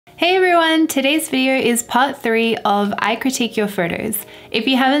Hey everyone, today's video is part 3 of I Critique Your Photos. If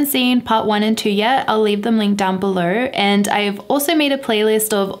you haven't seen part 1 and 2 yet, I'll leave them linked down below, and I've also made a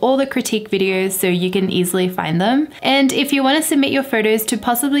playlist of all the critique videos so you can easily find them. And if you want to submit your photos to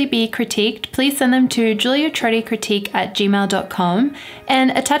possibly be critiqued, please send them to juliatrotticritique@gmail.com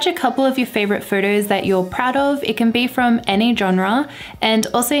and attach a couple of your favorite photos that you're proud of. It can be from any genre, and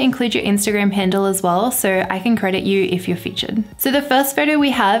also include your Instagram handle as well so I can credit you if you're featured. So the first photo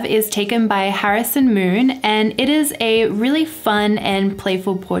we have is taken by Harrison Moon, and it is a really fun and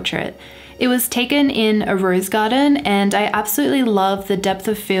playful portrait. It was taken in a rose garden, and I absolutely love the depth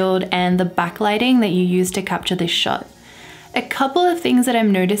of field and the backlighting that you use to capture this shot. A couple of things that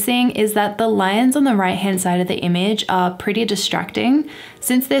I'm noticing is that the lines on the right hand side of the image are pretty distracting.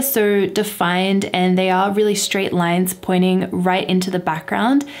 Since they're so defined and they are really straight lines pointing right into the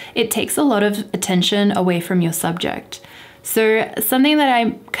background, it takes a lot of attention away from your subject. So something that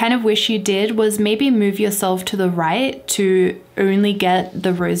I kind of wish you did was maybe move yourself to the right to only get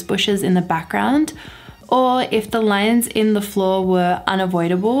the rose bushes in the background, or if the lines in the floor were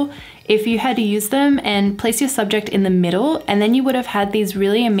unavoidable, if you had to use them and place your subject in the middle, and then you would have had these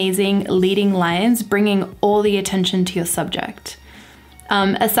really amazing leading lines bringing all the attention to your subject.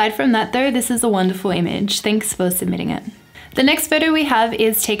 Aside from that though, this is a wonderful image. Thanks for submitting it. The next photo we have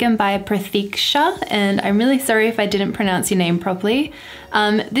is taken by Pratiksha, and I'm really sorry if I didn't pronounce your name properly.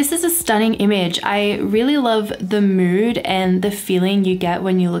 This is a stunning image. I really love the mood and the feeling you get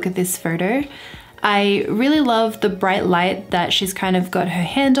when you look at this photo. I really love the bright light that she's kind of got her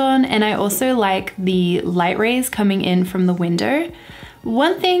hand on, and I also like the light rays coming in from the window.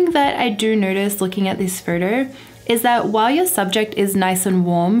 One thing that I do notice looking at this photo is that while your subject is nice and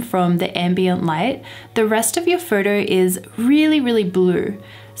warm from the ambient light, the rest of your photo is really blue.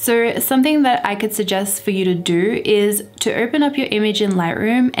 So something that I could suggest for you to do is to open up your image in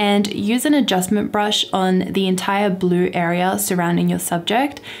Lightroom and use an adjustment brush on the entire blue area surrounding your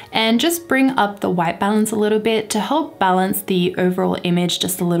subject, and just bring up the white balance a little bit to help balance the overall image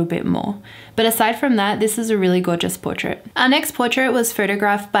just a little bit more. But aside from that, this is a really gorgeous portrait. Our next portrait was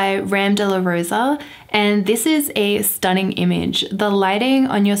photographed by Ram de la Rosa, and this is a stunning image. The lighting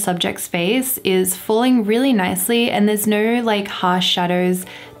on your subject's face is falling really nicely, and there's no like harsh shadows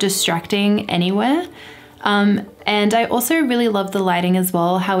distracting anywhere. And I also really love the lighting as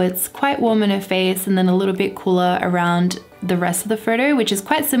well, how it's quite warm in her face and then a little bit cooler around the rest of the photo, which is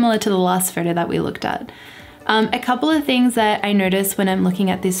quite similar to the last photo that we looked at. A couple of things that I notice when I'm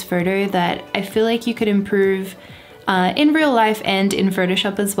looking at this photo that I feel like you could improve in real life and in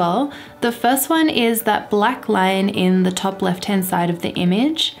Photoshop as well. The first one is that black line in the top left-hand side of the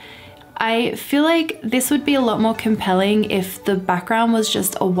image. I feel like this would be a lot more compelling if the background was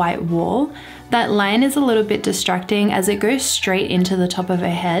just a white wall. That line is a little bit distracting as it goes straight into the top of her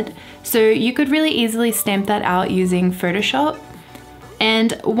head. So you could really easily stamp that out using Photoshop.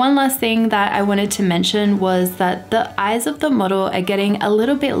 And one last thing that I wanted to mention was that the eyes of the model are getting a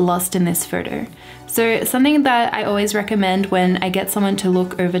little bit lost in this photo. So something that I always recommend when I get someone to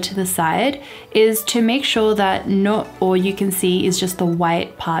look over to the side is to make sure that not all you can see is just the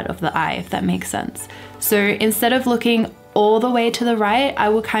white part of the eye, if that makes sense. So instead of looking all the way to the right, I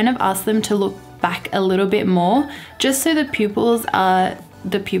will kind of ask them to look back a little bit more, just so the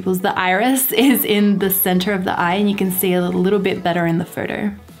iris is in the center of the eye and you can see a little bit better in the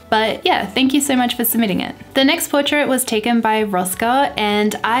photo. But yeah, thank you so much for submitting it. The next portrait was taken by Rosca,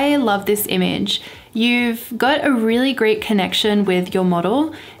 and I love this image. You've got a really great connection with your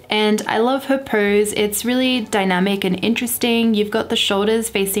model, and I love her pose. It's really dynamic and interesting. You've got the shoulders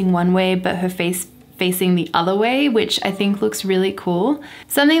facing one way, but her face facing the other way, which I think looks really cool.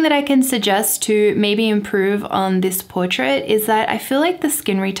 Something that I can suggest to maybe improve on this portrait is that I feel like the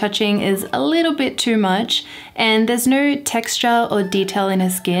skin retouching is a little bit too much, and there's no texture or detail in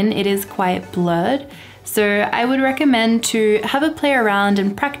her skin. It is quite blurred. So I would recommend to have a play around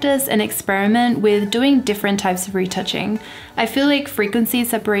and practice and experiment with doing different types of retouching. I feel like frequency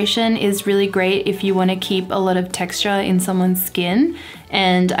separation is really great if you want to keep a lot of texture in someone's skin,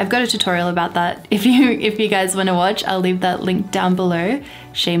 and I've got a tutorial about that. If you guys want to watch, I'll leave that link down below.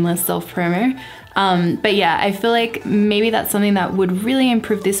 Shameless self-promo. But yeah, I feel like maybe that's something that would really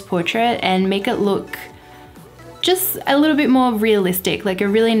improve this portrait and make it look just a little bit more realistic, like a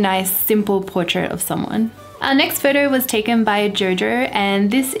really nice, simple portrait of someone. Our next photo was taken by Jojo,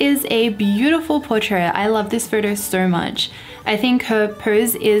 and this is a beautiful portrait. I love this photo so much. I think her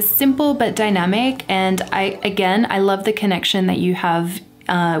pose is simple but dynamic, and I love the connection that you have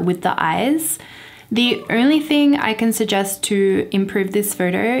with the eyes. The only thing I can suggest to improve this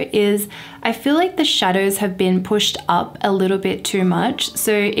photo is I feel like the shadows have been pushed up a little bit too much.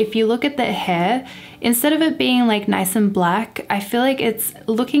 So if you look at the hair, instead of it being like nice and black, I feel like it's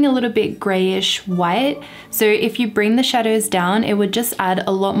looking a little bit grayish white. So if you bring the shadows down, it would just add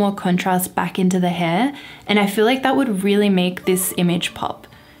a lot more contrast back into the hair. And I feel like that would really make this image pop.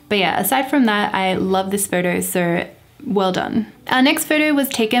 But yeah, aside from that, I love this photo, so well done. Our next photo was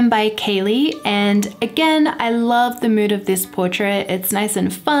taken by Kaylee, and again, I love the mood of this portrait. It's nice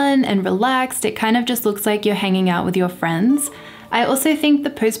and fun and relaxed. It kind of just looks like you're hanging out with your friends. I also think the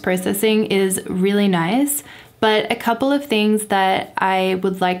post-processing is really nice, but a couple of things that I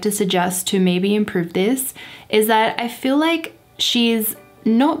would like to suggest to maybe improve this is that I feel like she's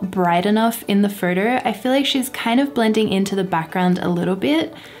not bright enough in the photo. I feel like she's kind of blending into the background a little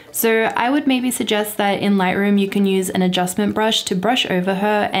bit. So I would maybe suggest that in Lightroom you can use an adjustment brush to brush over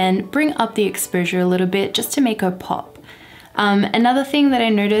her and bring up the exposure a little bit just to make her pop. Another thing that I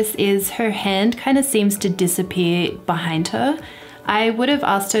noticed is her hand kind of seems to disappear behind her. I would have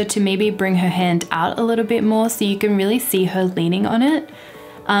asked her to maybe bring her hand out a little bit more so you can really see her leaning on it.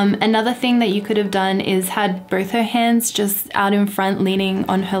 Another thing that you could have done is had both her hands just out in front leaning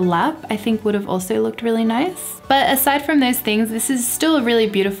on her lap. I think would have also looked really nice. But aside from those things, this is still a really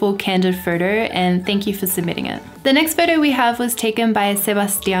beautiful candid photo, and thank you for submitting it. The next photo we have was taken by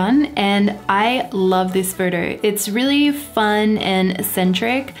Sebastian, and I love this photo. It's really fun and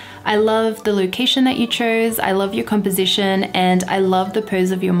eccentric. I love the location that you chose, I love your composition, and I love the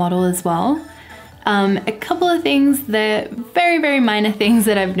pose of your model as well. A couple of things that very minor things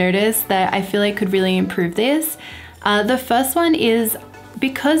that I've noticed that I feel like could really improve this. The first one is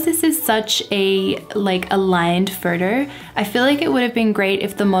because this is such a aligned photo, I feel like it would have been great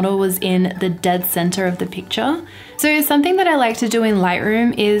if the model was in the dead center of the picture. So something that I like to do in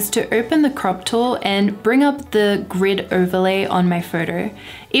Lightroom is to open the crop tool and bring up the grid overlay on my photo.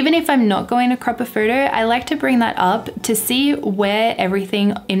 Even if I'm not going to crop a photo, I like to bring that up to see where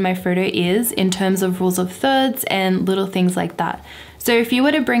everything in my photo is in terms of rules of thirds and little things like that. So if you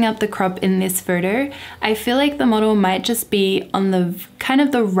were to bring up the crop in this photo, I feel like the model might just be on the kind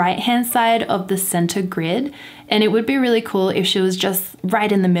of the right hand side of the center grid, and it would be really cool if she was just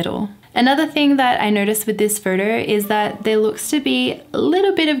right in the middle. Another thing that I noticed with this photo is that there looks to be a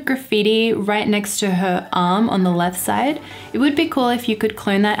little bit of graffiti right next to her arm on the left side. It would be cool if you could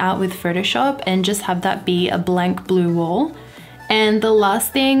clone that out with Photoshop and just have that be a blank blue wall. And the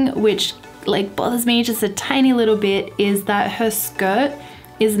last thing, which bothers me just a tiny little bit, is that her skirt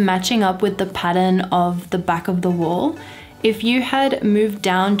is matching up with the pattern of the back of the wall. If you had moved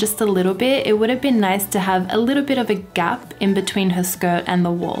down just a little bit, it would have been nice to have a little bit of a gap in between her skirt and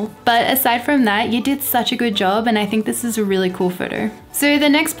the wall. But aside from that, you did such a good job, and I think this is a really cool photo. So the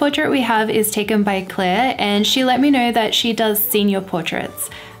next portrait we have is taken by Claire, and she let me know that she does senior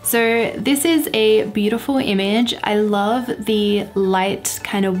portraits. So this is a beautiful image. I love the light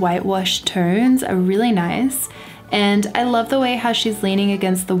kind of whitewash tones, are really nice. And I love the way how she's leaning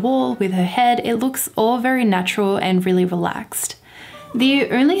against the wall with her head. It looks all very natural and really relaxed. The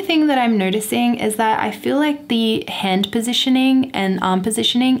only thing that I'm noticing is that I feel like the hand positioning and arm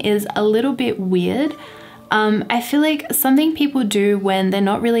positioning is a little bit weird. I feel like something people do when they're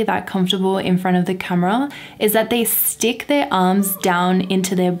not really that comfortable in front of the camera is that they stick their arms down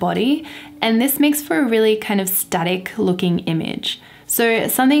into their body, and this makes for a really kind of static looking image. So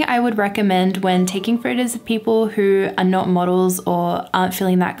something I would recommend when taking photos of people who are not models or aren't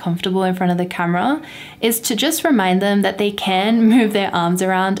feeling that comfortable in front of the camera is to just remind them that they can move their arms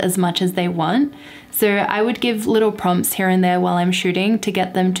around as much as they want. So I would give little prompts here and there while I'm shooting to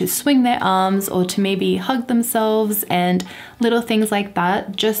get them to swing their arms or to maybe hug themselves and little things like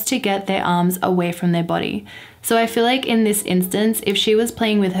that, just to get their arms away from their body. So I feel like in this instance, if she was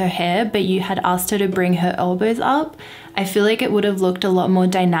playing with her hair but you had asked her to bring her elbows up, I feel like it would have looked a lot more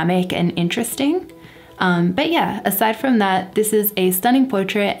dynamic and interesting. But yeah, aside from that, this is a stunning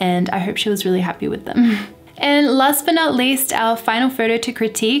portrait and I hope she was really happy with them. And last but not least, our final photo to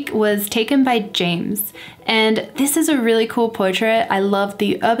critique was taken by James. And this is a really cool portrait. I love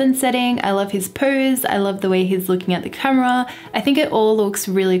the urban setting, I love his pose, I love the way he's looking at the camera. I think it all looks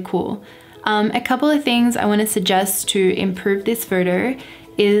really cool. A couple of things I want to suggest to improve this photo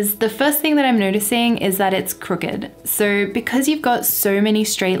is the first thing that I'm noticing is that it's crooked. So because you've got so many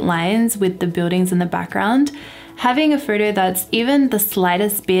straight lines with the buildings in the background, having a photo that's even the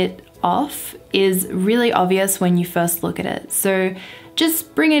slightest bit off is really obvious when you first look at it. So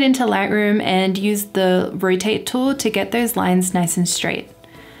just bring it into Lightroom and use the rotate tool to get those lines nice and straight.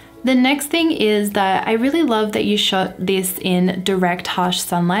 The next thing is that I really love that you shot this in direct harsh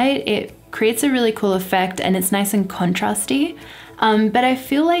sunlight. It creates a really cool effect and it's nice and contrasty. But I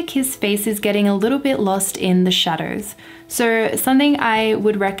feel like his face is getting a little bit lost in the shadows. So something I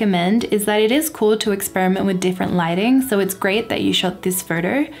would recommend is that it is cool to experiment with different lighting. So it's great that you shot this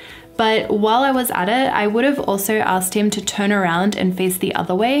photo. But while I was at it, I would have also asked him to turn around and face the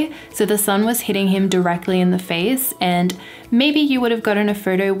other way, so the sun was hitting him directly in the face, and maybe you would have gotten a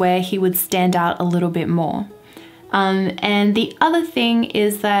photo where he would stand out a little bit more. And the other thing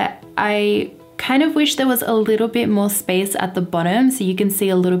is that I kind of wish there was a little bit more space at the bottom so you can see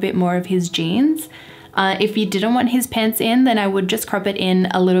a little bit more of his jeans. If you didn't want his pants in, then I would just crop it in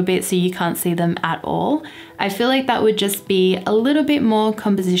a little bit so you can't see them at all. I feel like that would just be a little bit more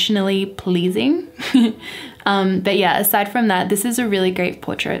compositionally pleasing. But yeah, aside from that, this is a really great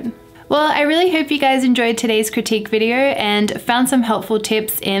portrait. Well, I really hope you guys enjoyed today's critique video and found some helpful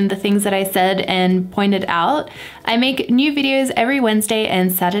tips in the things that I said and pointed out. I make new videos every Wednesday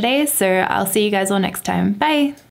and Saturday, so I'll see you guys all next time. Bye!